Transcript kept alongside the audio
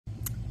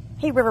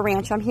Hey River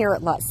Ranch, I'm here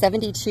at lot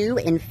 72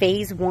 in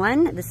phase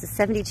 1. This is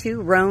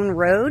 72 Roan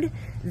Road.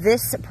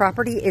 This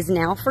property is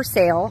now for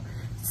sale.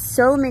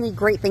 So many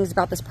great things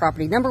about this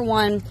property. Number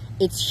one,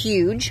 it's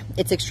huge.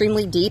 It's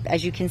extremely deep.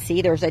 As you can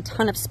see, there's a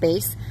ton of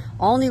space.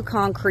 All new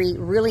concrete,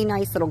 really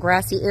nice little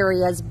grassy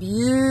areas,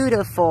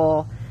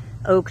 beautiful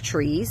oak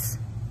trees.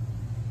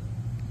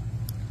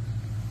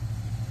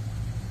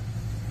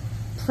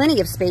 Plenty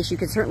of space. You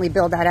could certainly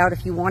build that out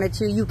if you wanted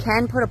to. You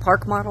can put a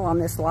park model on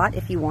this lot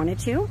if you wanted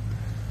to.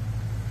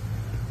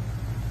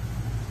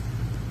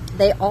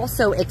 They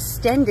also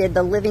extended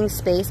the living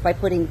space by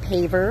putting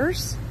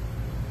pavers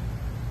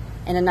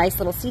and a nice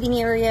little seating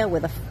area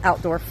with an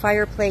outdoor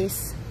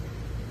fireplace.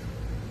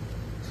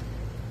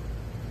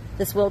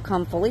 This will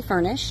come fully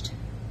furnished.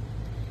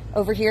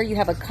 Over here you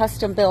have a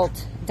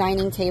custom-built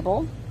dining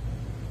table.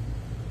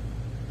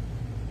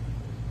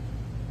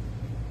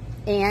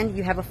 And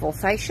you have a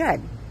full-size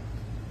shed.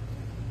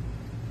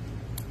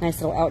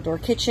 Nice little outdoor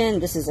kitchen.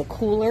 This is a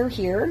cooler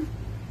here.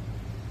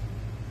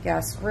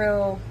 Gas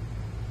grill.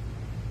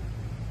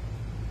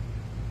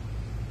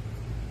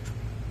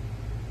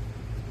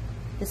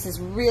 This is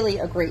really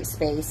a great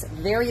space.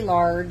 Very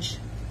large,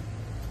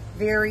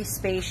 very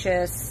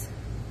spacious.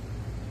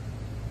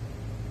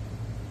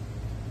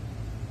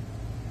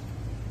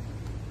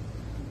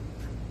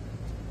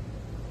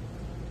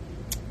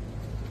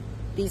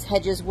 These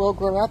hedges will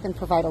grow up and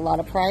provide a lot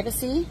of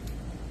privacy.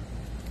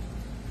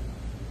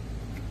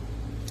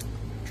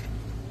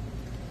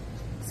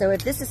 So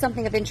if this is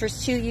something of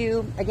interest to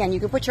you, again, you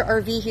can put your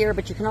RV here,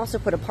 but you can also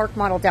put a park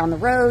model down the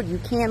road. You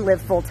can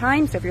live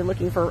full-time, so if you're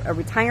looking for a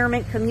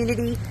retirement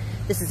community,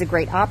 this is a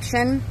great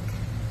option.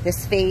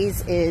 This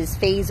phase is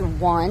phase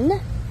 1,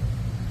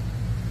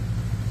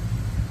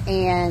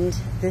 and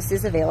this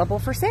is available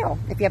for sale.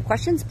 If you have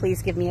questions,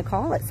 please give me a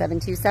call at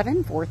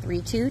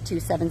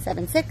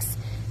 727-432-2776.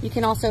 You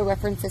can also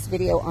reference this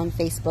video on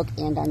Facebook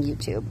and on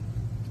YouTube.